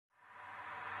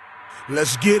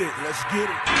Let's get it, let's get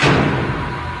it.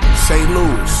 St.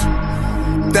 Louis,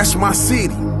 that's my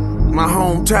city, my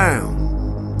hometown.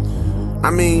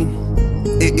 I mean,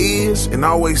 it is and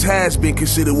always has been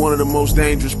considered one of the most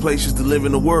dangerous places to live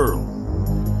in the world.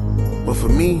 But for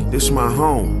me, this is my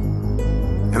home.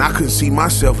 And I couldn't see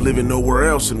myself living nowhere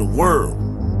else in the world.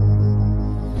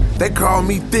 They call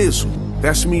me Thi'Sl.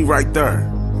 That's me right there.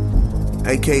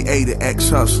 AKA the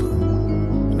ex-hustler.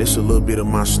 And this is a little bit of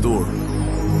my story.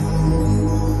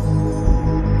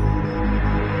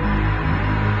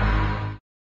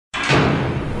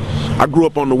 I grew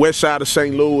up on the west side of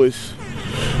St. Louis,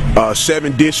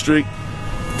 7th District,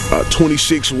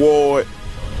 26th Ward.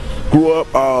 Grew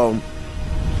up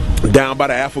down by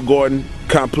the Alpha Gordon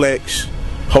Complex,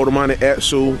 Hodemon at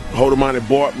Thi'Sl, Hodemon at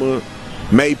Bartman,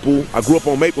 Maple. I grew up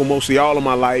on Maple mostly all of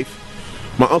my life.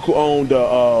 My uncle owned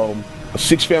a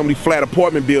 6-family flat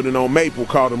apartment building on Maple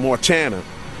called the Montana.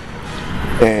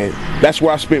 And that's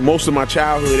where I spent most of my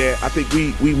childhood at. I think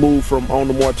we moved from on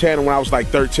the Montana when I was like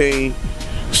 13,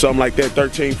 something like that,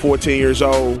 13, 14 years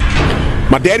old.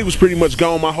 My daddy was pretty much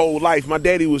gone my whole life. My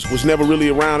daddy was never really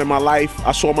around in my life.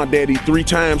 I saw my daddy 3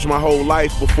 times my whole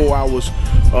life before I was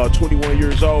 21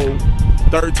 years old.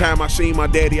 Third time I seen my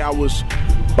daddy, I was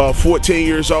 14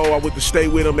 years old. I went to stay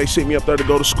with him. They sent me up there to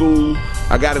go to school.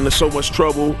 I got into so much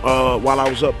trouble while I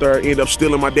was up there. Ended up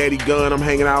stealing my daddy's gun. I'm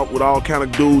hanging out with all kind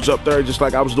of dudes up there just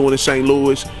like I was doing in St.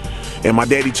 Louis. And my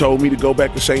daddy told me to go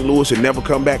back to St. Louis and never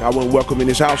come back. I wasn't welcome in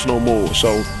his house no more.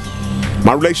 So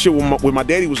my relationship with my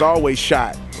daddy was always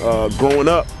shot. Growing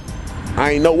up,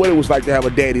 I ain't know what it was like to have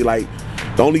a daddy. Like,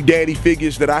 the only daddy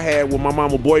figures that I had were my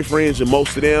mama boyfriends, and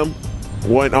most of them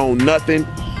wasn't on nothing.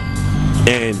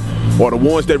 Or the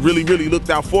ones that really looked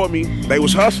out for me, they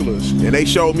was hustlers, and they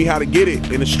showed me how to get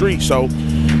it in the street. So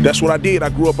that's what I did. I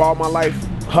grew up all my life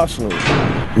hustling.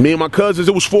 Me and my cousins,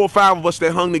 it was 4 or 5 of us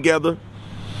that hung together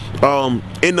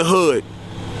in the hood.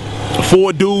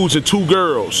 4 dudes and 2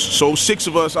 girls. So 6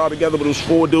 of us all together, but it was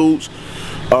 4 dudes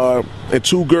and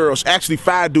 2 girls. Actually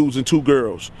 5 dudes and 2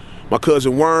 girls. My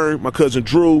cousin Wern, my cousin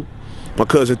Drew, my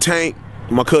cousin Tank,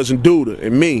 my cousin Duda,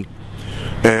 and me.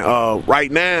 And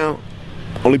right now,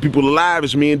 only people alive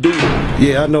is me and Duda.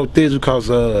 Yeah, I know Thi'Sl because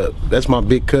that's my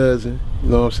big cousin, you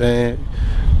know what I'm saying?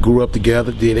 Grew up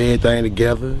together, did everything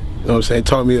together, you know what I'm saying?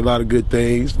 Taught me a lot of good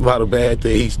things, a lot of bad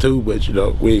things too, but you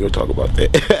know, we ain't gonna talk about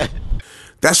that.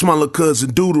 That's my little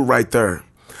cousin Duda right there.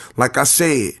 Like I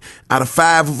said, out of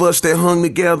 5 of us that hung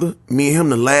together, me and him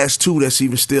the last 2 that's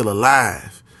even still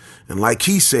alive. And like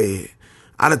he said,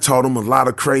 I done taught him a lot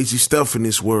of crazy stuff in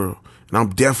this world, and I'm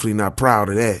definitely not proud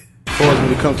of that. As far as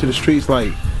when it comes to the streets,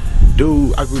 like,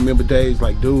 dude, I can remember days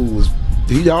like dude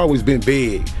he always been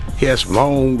big. He had some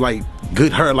long, like,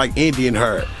 good hair, like Indian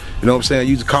hair. You know what I'm saying? I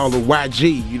used to call him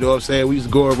YG, you know what I'm saying? We used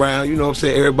to go around, you know what I'm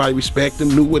saying? Everybody respect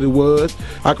him, knew what it was.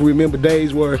 I can remember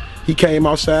days where he came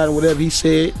outside and whatever he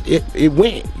said, it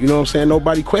went. You know what I'm saying?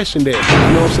 Nobody questioned that.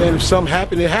 You know what I'm saying? If something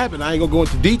happened, it happened. I ain't gonna go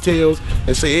into details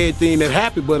and say everything that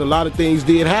happened, but a lot of things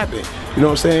did happen. You know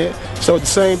what I'm saying? So at the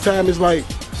same time, it's like,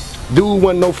 dude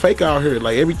wasn't no fake out here.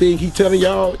 Like, everything he telling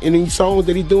y'all in these songs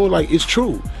that he doing, like, it's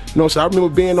true. You know what I'm saying? I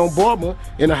remember being on Bartman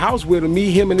in a house with him, me,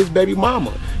 him, and his baby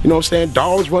mama. You know what I'm saying?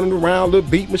 Dogs running around, little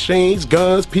beat machines,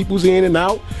 guns, people's in and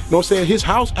out. You know what I'm saying? His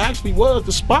house actually was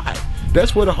the spot.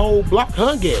 That's where the whole block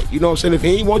hung at. You know what I'm saying? If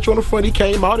he ain't want you on the front, he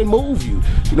came out and moved you.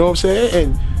 You know what I'm saying?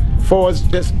 And as far as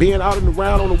just being out and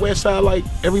around on the west side, like,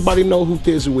 everybody know who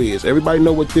Thi'Sl is. Everybody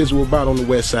know what Thi'Sl was about on the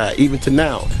west side, even to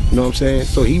now. You know what I'm saying?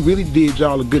 So he really did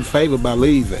y'all a good favor by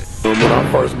leaving. When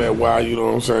I first met Y, you know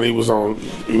what I'm saying, he was on,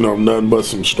 you know, nothing but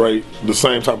some straight, the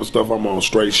same type of stuff I'm on,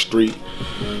 straight street,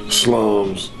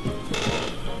 slums,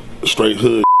 straight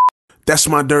hood. That's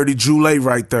my dirty Jule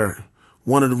right there.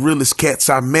 One of the realest cats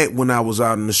I met when I was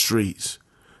out in the streets.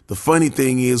 The funny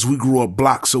thing is, we grew up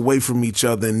blocks away from each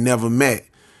other and never met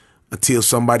until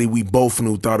somebody we both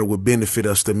knew thought it would benefit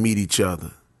us to meet each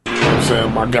other. You know what I'm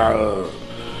saying? My guy,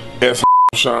 S.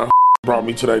 Sean, brought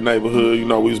me to that neighborhood. You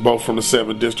know, we was both from the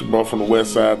 7th District, both from the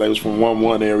west side. They was from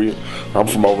 1-1 area. I'm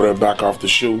from over there back off the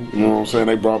shoe. You know what I'm saying?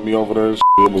 They brought me over there.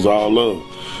 It was all love.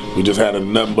 We just had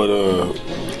nothing but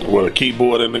a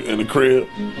keyboard in the crib.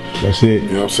 That's it. You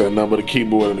know what I'm saying? Nothing but a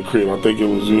keyboard in the crib. I think it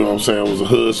was, you know what I'm saying, it was a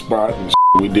hood spot. And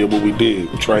we did what we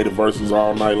did. We traded verses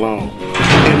all night long.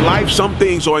 In life, some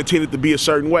things are intended to be a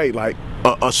certain way. Like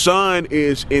a son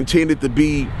is intended to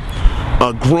be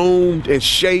groomed and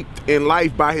shaped in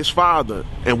life by his father.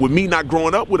 And with me not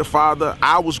growing up with a father,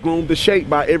 I was groomed and shaped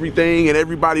by everything and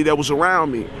everybody that was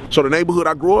around me. So the neighborhood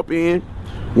I grew up in,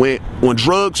 when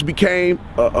drugs became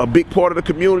a big part of the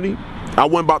community, I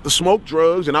wasn't about to smoke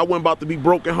drugs and I wasn't about to be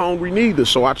broke and hungry neither,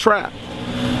 so I trapped.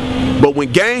 But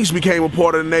when gangs became a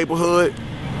part of the neighborhood,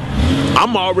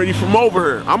 I'm already from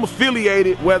over here. I'm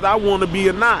affiliated whether I want to be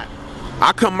or not.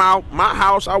 I come out my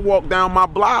house, I walk down my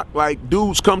block, like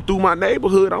dudes come through my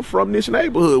neighborhood. I'm from this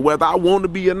neighborhood, whether I want to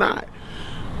be or not.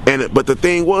 But the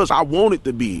thing was, I wanted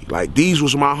to be. Like, these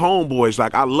was my homeboys.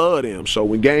 Like, I love them. So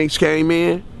when gangs came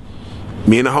in,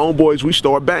 me and the homeboys, we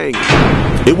started banging.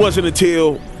 It wasn't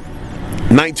until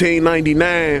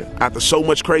 1999, after so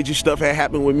much crazy stuff had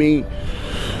happened with me,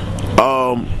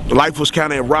 life was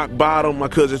kind of at rock bottom. My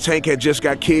cousin Tank had just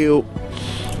got killed.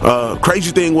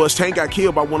 Crazy thing was, Tank got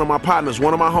killed by one of my partners,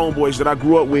 one of my homeboys that I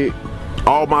grew up with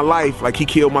all my life. Like, he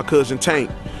killed my cousin Tank.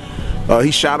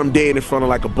 He shot him dead in front of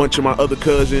like a bunch of my other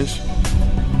cousins,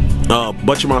 a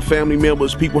bunch of my family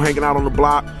members, people hanging out on the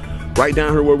block, right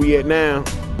down here where we at now.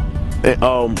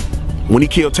 And when he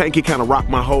killed Tank, it kind of rocked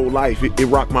my whole life. It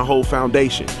rocked my whole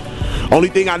foundation. Only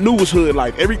thing I knew was hood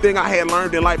life. Everything I had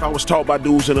learned in life, I was taught by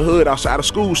dudes in the hood outside of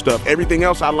school stuff. Everything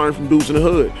else I learned from dudes in the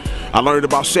hood. I learned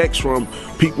about sex from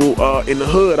people in the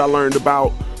hood. I learned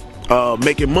about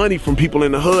making money from people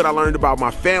in the hood. I learned about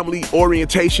my family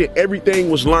orientation. Everything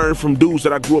was learned from dudes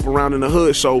that I grew up around in the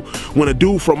hood. So when a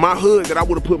dude from my hood that I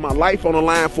would have put my life on the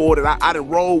line for, that I didn't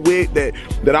roll with, that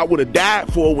I would have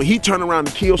died for, when he turned around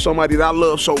to kill somebody that I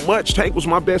love so much, Tank was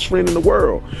my best friend in the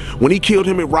world. When he killed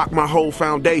him, it rocked my whole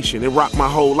foundation. It rocked my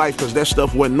whole life, because that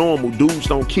stuff wasn't normal. Dudes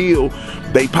don't kill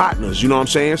they partners, you know what I'm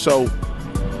saying? So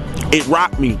it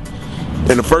rocked me.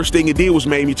 And the first thing it did was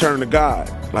made me turn to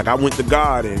God. Like, I went to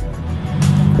God, and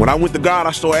when I went to God,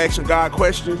 I started asking God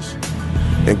questions,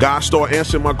 and God started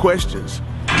answering my questions.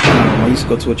 I used to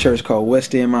go to a church called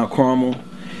West End Mount Carmel,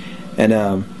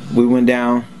 and we went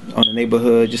down on the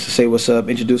neighborhood just to say what's up,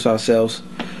 introduce ourselves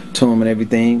to them and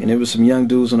everything. And there was some young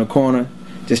dudes on the corner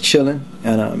just chilling.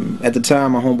 And at the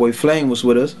time, my homeboy Flame was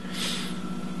with us,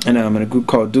 and in a group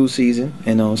called Do Season.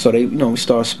 And so they, we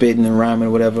started spitting and rhyming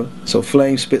or whatever. So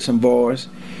Flame spit some bars,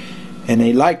 and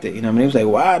they liked it. They was like,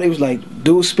 wow. They was like,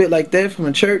 dude spit like that from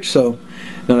the church. So,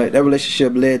 like, that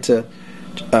relationship led to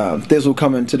Thi'Sl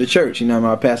coming to the church.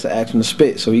 My pastor asked him to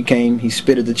spit, so he came. He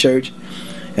spit at the church,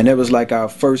 and that was like our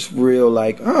first real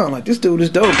like this dude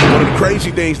is dope. One of the crazy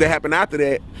things that happened after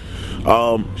that,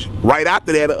 right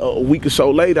after that, a week or so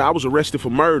later, I was arrested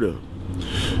for murder.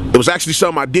 It was actually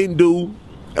something I didn't do,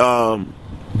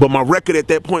 but my record at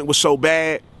that point was so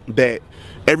bad that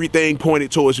everything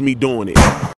pointed towards me doing it.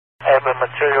 I have a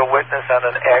material witness on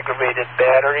an aggravated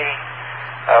battery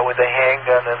with a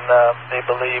handgun, and they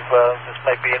believe this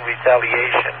might be in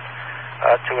retaliation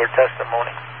to her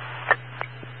testimony.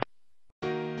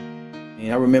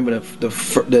 And I remember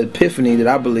the epiphany that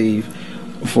I believe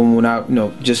from when I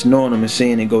just knowing him and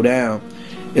seeing it go down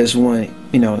is when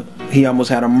he almost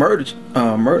had a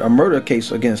murder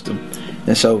case against him,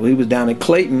 and so he was down in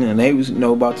Clayton, and they was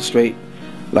about to straight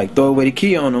like throw away the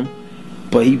key on him,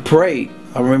 but he prayed.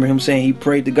 I remember him saying he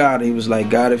prayed to God. He was like,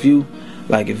 God, if you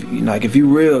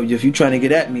real, if you trying to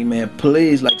get at me, man,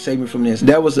 please save me from this.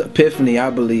 That was the epiphany, I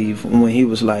believe, when he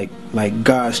was like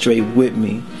God straight with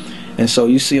me. And so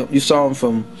you saw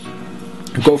him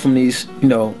go from these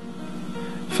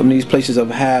from these places of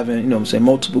having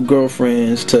multiple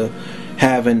girlfriends to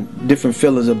having different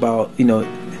feelings about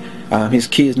his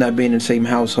kids not being in the same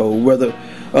household. Whether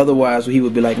otherwise he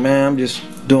would be like, man, I'm just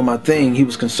doing my thing. He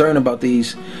was concerned about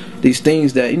these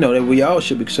things that that we all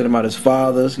should be concerned about as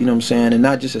fathers, and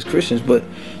not just as Christians, but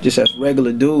just as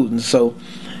regular dudes. And so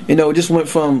it just went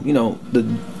from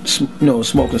the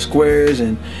smoking squares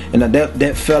and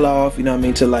that fell off,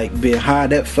 to like being high,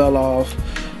 that fell off,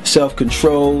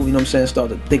 self-control, started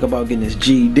to think about getting his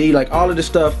GED, like all of this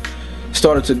stuff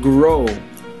started to grow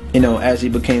as he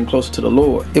became closer to the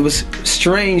Lord. It was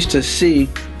strange to see,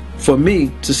 for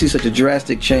me, to see such a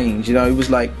drastic change. It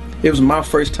was my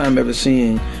first time ever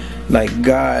seeing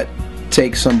God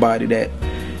take somebody that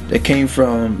came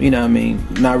from,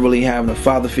 not really having a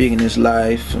father figure in his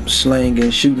life, from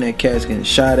slanging, shooting at cats, getting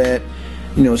shot at,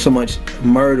 so much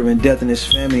murder and death in his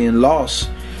family and loss.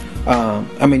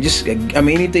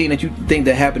 Anything that you think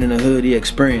that happened in the hood, he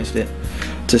experienced it.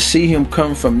 To see him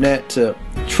come from that to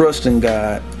trusting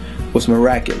God was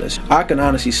miraculous. I can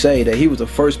honestly say that he was the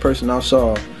first person I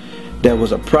saw that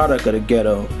was a product of the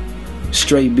ghetto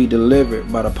straight be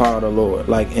delivered by the power of the Lord,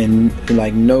 and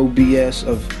no BS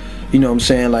of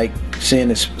saying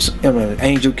this an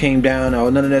angel came down or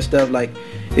none of that stuff.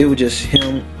 It was just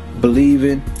him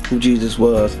believing who Jesus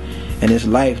was, and his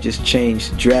life just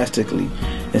changed drastically.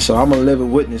 And so I'm a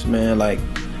living witness, man.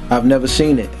 I've never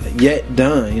seen it yet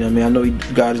done, I know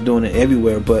God is doing it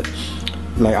everywhere, but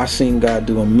I seen God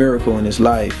do a miracle in his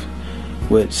life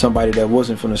with somebody that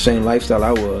wasn't from the same lifestyle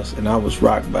I was, and I was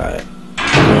rocked by it.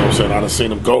 know what I'm saying? I done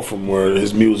seen him go from where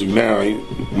his music now, he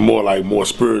more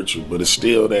spiritual, but it's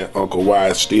still that Uncle Y,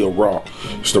 it's still raw.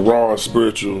 It's the rawest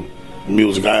spiritual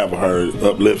music I ever heard,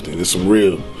 uplifting. It's some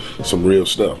real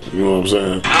stuff. You know what I'm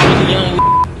saying? I was a young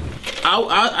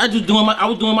I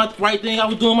was doing my right thing, I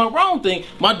was doing my wrong thing.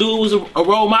 My dude was a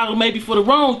role model maybe for the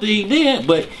wrong thing then,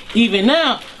 but even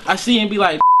now, I see him be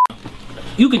like,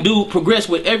 you can progress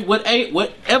with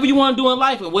whatever you want to do in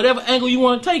life, and whatever angle you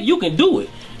want to take, you can do it.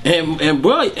 And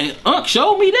bro, and Unc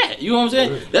showed me that. You know what I'm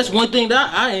saying? That's one thing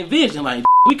that I envision. Like,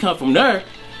 we come from there,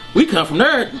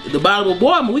 the bottom of the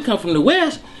bottom. We come from the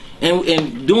West,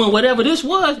 and doing whatever this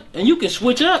was, and you can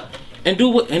switch up and do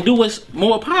what's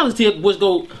more positive, what's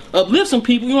go uplift some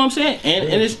people. You know what I'm saying?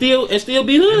 And it still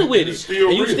be hood with it.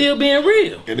 And you still being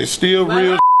real. And it's still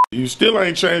real. You still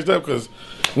ain't changed up, because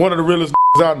one of the realest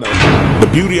I know. The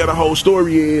beauty of the whole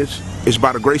story is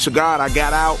by the grace of God, I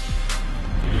got out.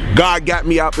 God got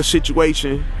me out the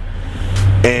situation,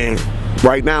 and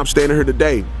right now I'm standing here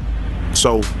today.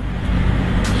 So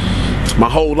my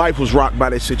whole life was rocked by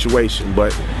that situation,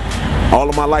 but all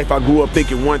of my life I grew up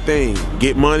thinking one thing: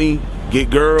 get money, get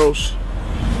girls,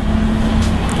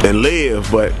 and live.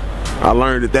 But I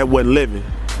learned that wasn't living,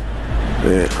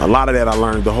 and a lot of that I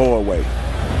learned the hard way.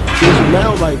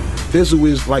 Now, like, Thi'Sl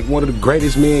is like one of the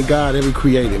greatest men God ever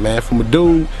created, man. From a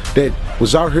dude that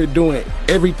was out here doing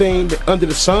everything under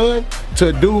the sun, to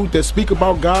a dude that speak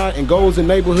about God and goes in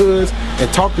neighborhoods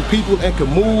and talk to people and can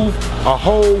move a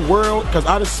whole world. Cause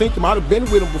I done seen him, I done been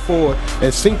with him before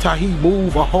and seen how he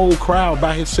move a whole crowd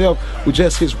by himself with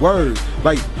just his words.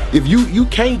 Like, if you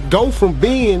can't go from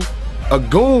being a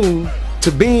goon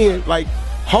to being like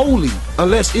holy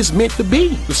unless it's meant to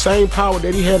be. The same power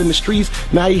that he had in the streets,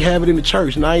 now he have it in the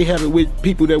church. Now he have it with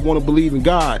people that want to believe in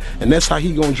God. And that's how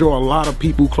he gonna draw a lot of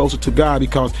people closer to God,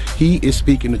 because he is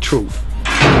speaking the truth.